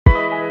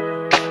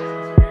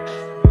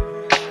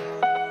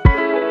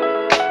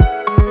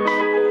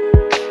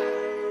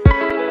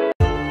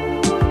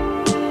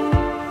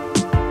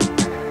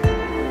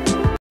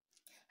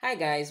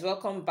guys,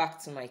 welcome back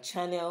to my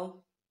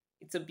channel.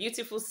 It's a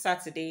beautiful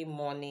Saturday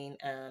morning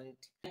and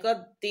I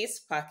got this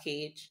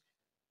package.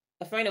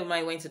 A friend of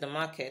mine went to the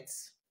market,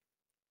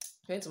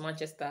 went to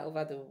Manchester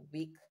over the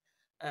week,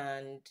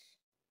 and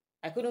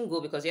I couldn't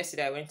go because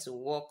yesterday I went to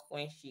work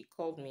when she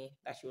called me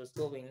that she was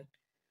going.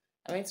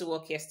 I went to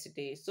work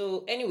yesterday.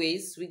 So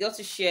anyways, we got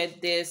to share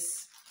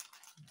this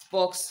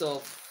box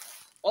of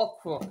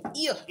okra.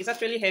 Ew, it's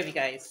actually heavy,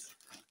 guys.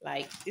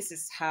 Like, this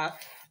is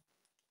half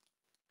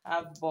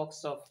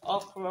box of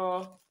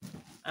okra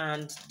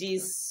and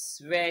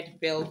these red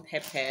bell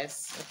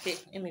peppers. Okay,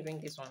 let me bring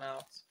this one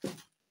out.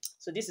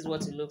 So this is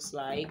what it looks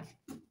like.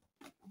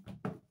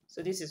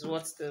 So this is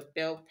what the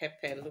bell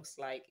pepper looks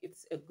like.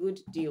 It's a good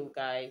deal,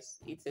 guys.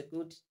 It's a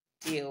good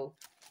deal.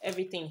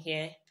 Everything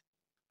here,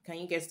 can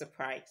you guess the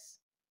price?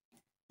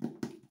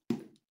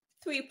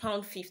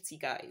 £3.50,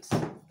 guys.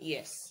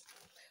 Yes.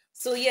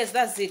 So yes,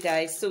 that's it,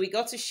 guys. So we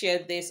got to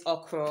share this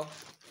okra.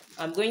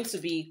 I'm going to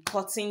be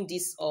cutting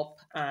this up,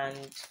 and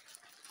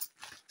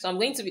so I'm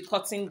going to be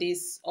cutting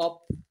this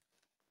up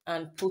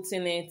and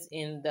putting it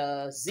in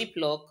the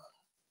Ziploc,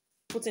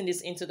 putting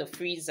this into the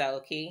freezer.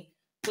 Okay,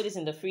 put this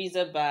in the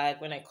freezer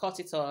bag when I cut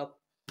it up,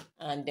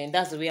 and then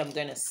that's the way I'm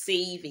gonna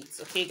save it.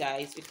 Okay,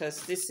 guys,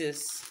 because this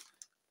is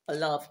a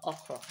lot of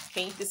okra.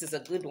 Okay, this is a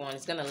good one.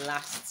 It's gonna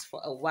last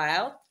for a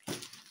while.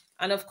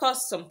 And of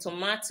course, some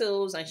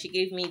tomatoes, and she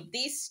gave me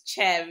this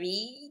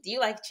cherry. Do you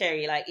like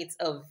cherry? Like, it's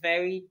a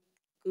very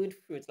good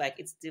fruit. Like,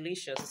 it's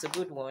delicious. It's a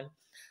good one.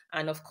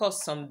 And of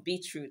course, some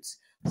beetroot.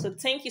 So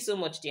thank you so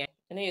much, dear.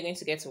 I know you're going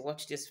to get to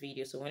watch this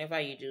video, so whenever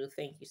you do,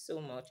 thank you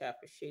so much. I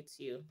appreciate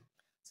you.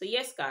 So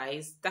yes,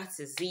 guys, that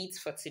is it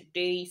for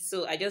today.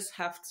 So I just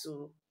have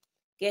to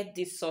get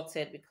this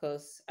sorted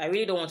because I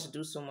really don't want to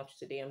do so much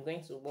today. I'm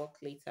going to work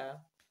later.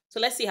 So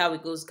let's see how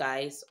it goes,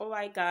 guys. All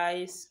right,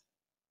 guys.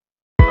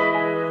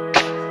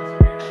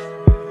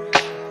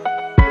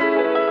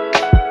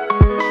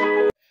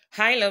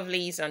 Hi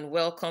lovelies, and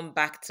welcome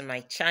back to my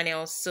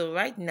channel. So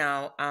right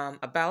now I'm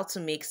about to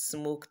make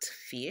smoked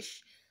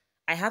fish.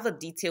 I have a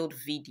detailed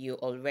video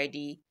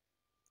already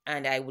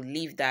and I will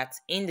leave that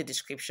in the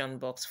description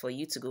box for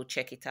you to go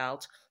check it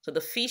out. So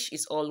the fish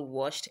is all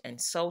washed and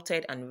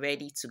salted and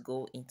ready to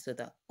go into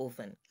the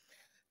oven.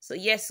 So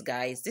yes,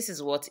 guys, this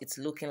is what it's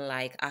looking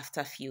like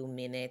after a few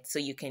minutes. So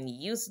you can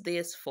use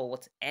this for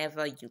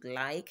whatever you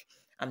like.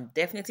 I'm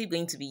definitely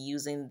going to be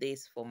using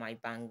this for my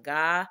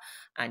banga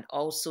and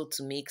also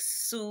to make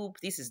soup.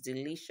 This is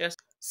delicious.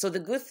 So the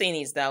good thing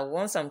is that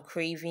once I'm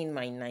craving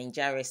my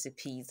Nigerian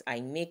recipes,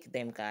 I make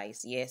them,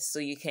 guys. Yes, so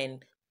you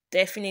can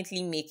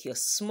definitely make your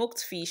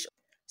smoked fish.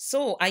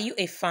 So are you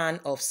a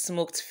fan of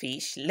smoked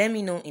fish? Let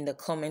me know in the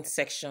comment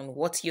section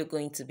what you're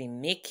going to be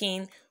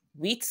making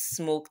with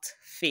smoked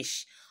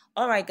fish.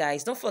 Alright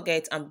guys, don't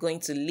forget I'm going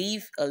to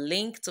leave a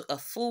link to a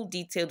full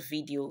detailed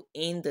video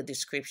in the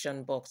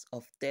description box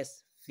of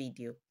this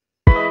video.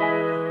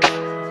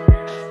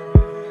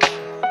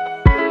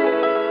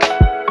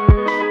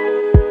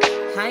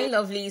 Hi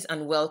lovelies,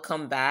 and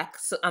welcome back.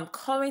 So I'm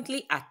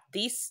currently at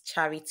this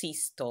charity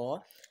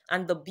store,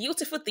 and the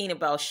beautiful thing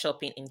about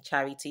shopping in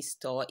charity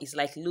store is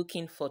like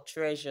looking for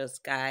treasures,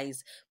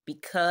 guys,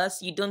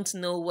 because you don't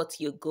know what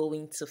you're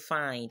going to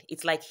find.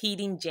 It's like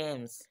hidden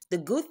gems. The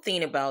good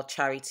thing about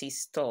charity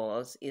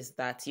stores is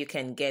that you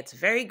can get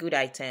very good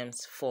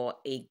items for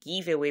a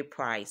giveaway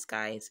price,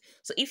 guys.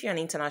 So if you're an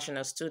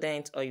international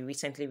student or you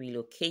recently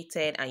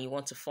relocated and you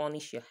want to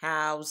furnish your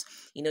house,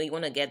 you know, you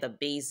want to get the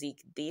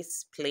basic,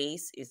 this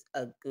place is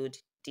a good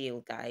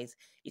deal, guys.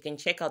 You can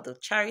check out the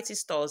charity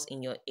stores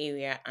in your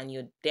area and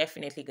you're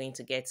definitely going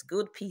to get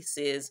good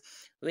pieces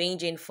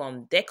ranging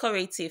from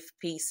decorative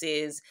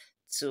pieces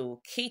to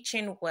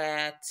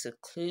kitchenware, to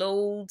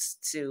clothes,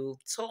 to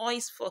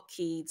toys for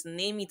kids,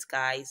 name it,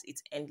 guys.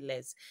 It's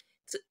endless.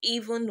 To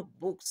even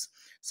books.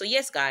 So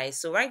yes, guys,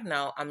 so right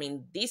now I'm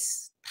in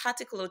this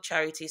particular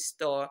charity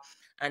store,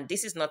 and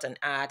this is not an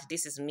ad.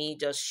 This is me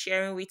just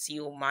sharing with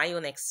you my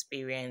own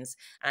experience.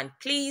 And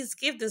please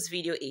give this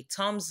video a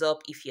thumbs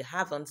up if you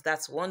haven't.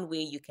 That's one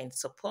way you can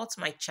support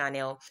my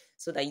channel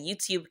so that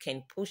YouTube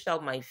can push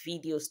out my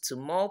videos to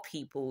more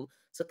people.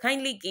 So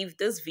kindly give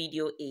this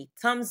video a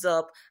thumbs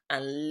up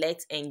and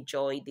let's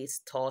enjoy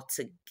this tour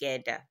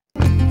together.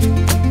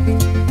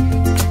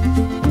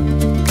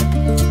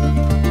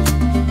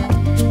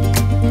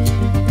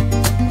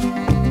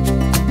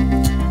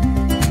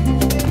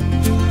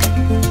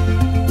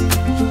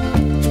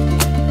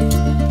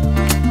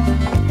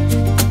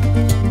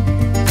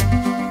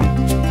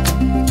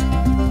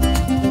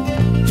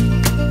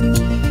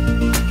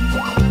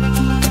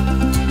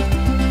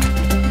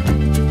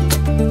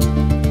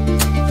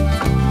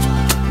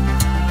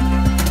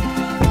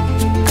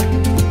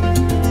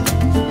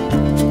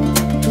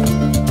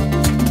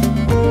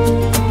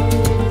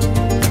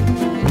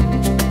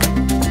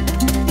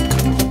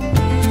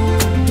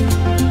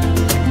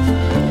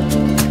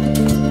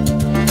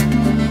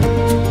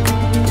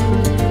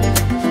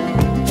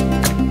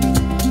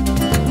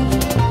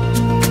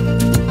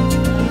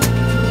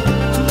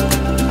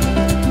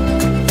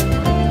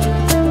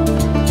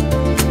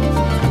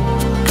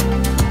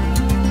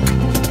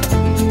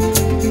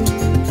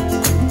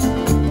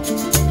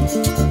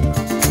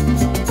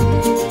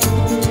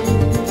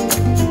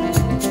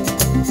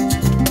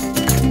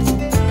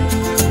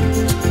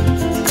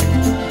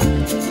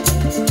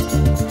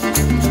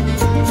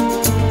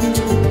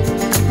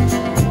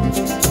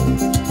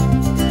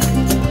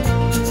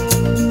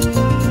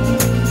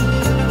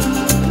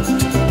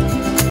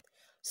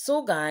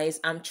 So guys,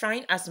 I'm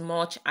trying as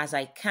much as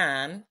I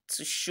can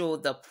to show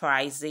the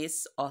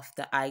prices of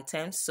the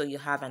items so you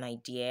have an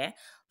idea.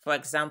 For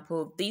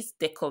example, this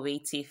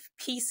decorative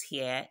piece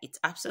here, it's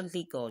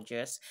absolutely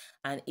gorgeous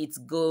and it's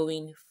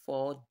going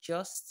for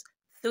just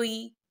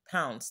 £3.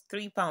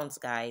 £3,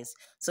 guys.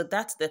 So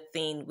that's the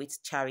thing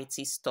with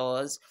charity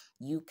stores.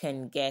 You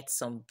can get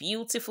some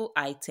beautiful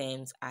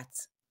items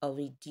at a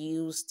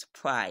reduced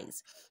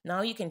price.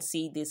 Now you can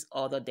see this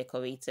other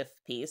decorative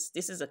piece.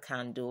 This is a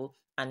candle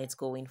and it's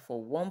going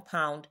for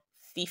 £1.50.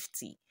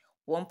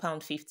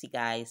 £1.50,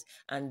 guys.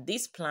 And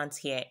this plant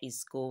here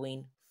is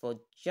going for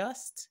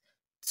just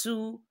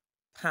 £2.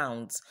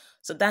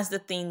 So that's the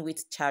thing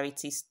with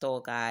charity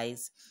store,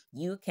 guys.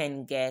 You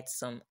can get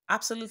some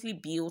absolutely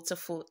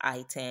beautiful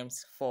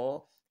items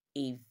for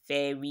a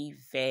very,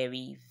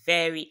 very,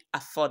 very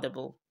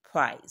affordable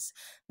price.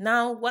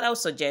 Now, what I would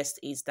suggest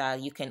is that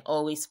you can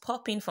always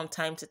pop in from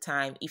time to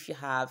time if you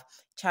have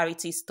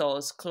charity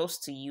stores close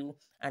to you,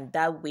 and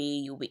that way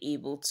you'll be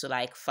able to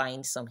like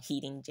find some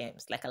hidden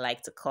gems, like I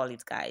like to call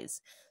it,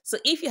 guys. So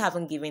if you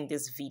haven't given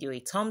this video a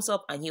thumbs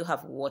up and you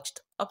have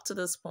watched up to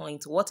this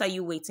point, what are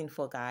you waiting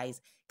for,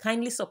 guys?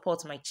 Kindly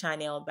support my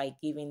channel by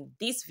giving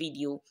this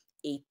video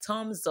a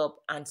thumbs up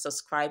and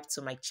subscribe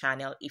to my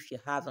channel if you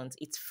haven't.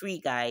 It's free,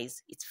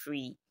 guys. It's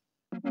free.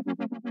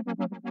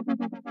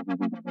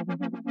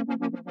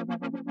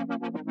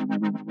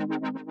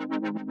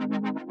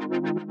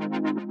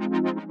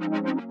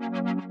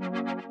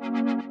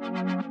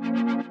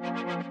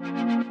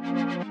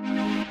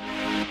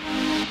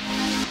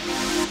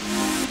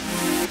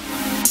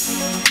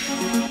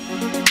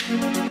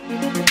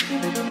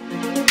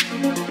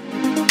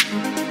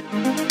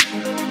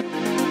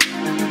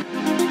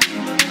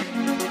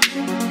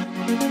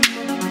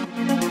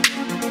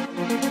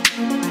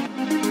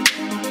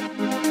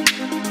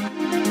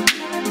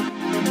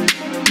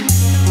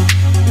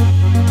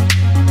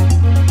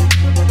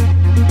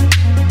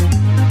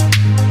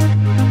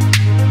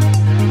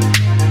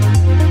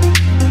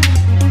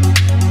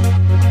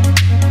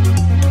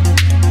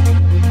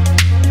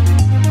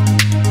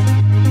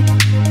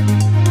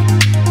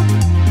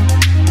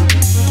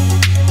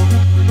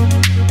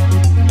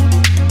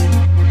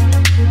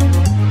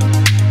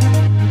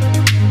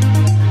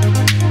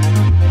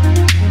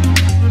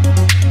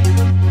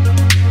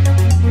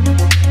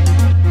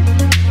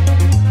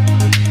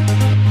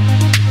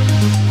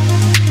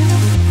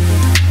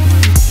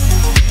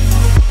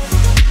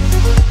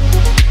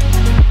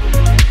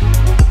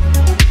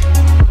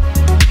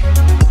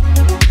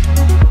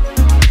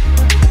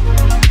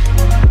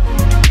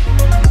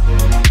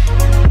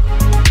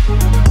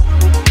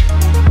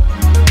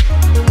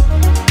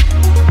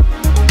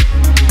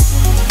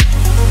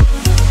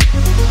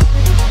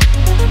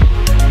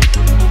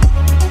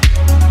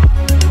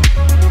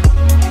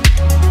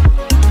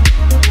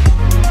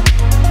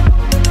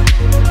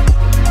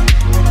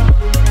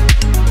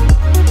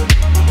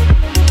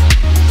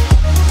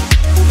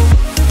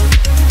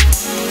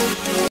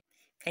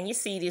 Can you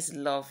see this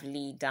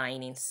lovely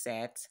dining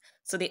set?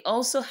 So they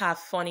also have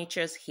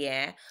furnitures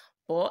here,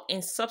 but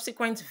in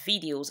subsequent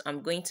videos,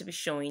 I'm going to be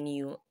showing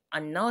you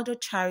another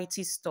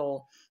charity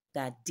store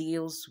that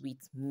deals with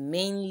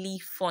mainly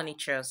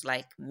furnitures,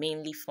 like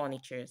mainly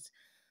furnitures.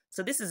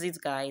 So this is it,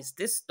 guys.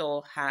 This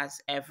store has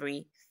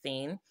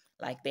everything.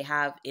 Like they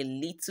have a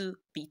little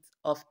bit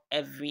of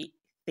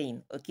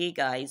everything. Okay,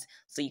 guys.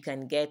 So you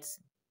can get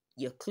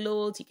your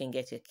clothes, you can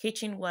get your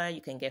kitchenware,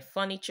 you can get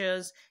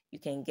furnitures, you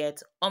can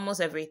get almost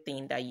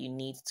everything that you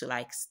need to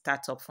like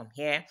start up from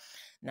here.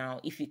 Now,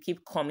 if you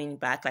keep coming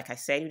back, like I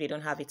said, if they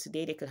don't have it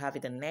today, they could have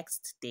it the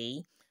next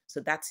day. So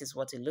that is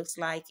what it looks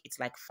like. It's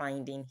like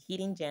finding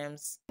hidden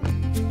gems.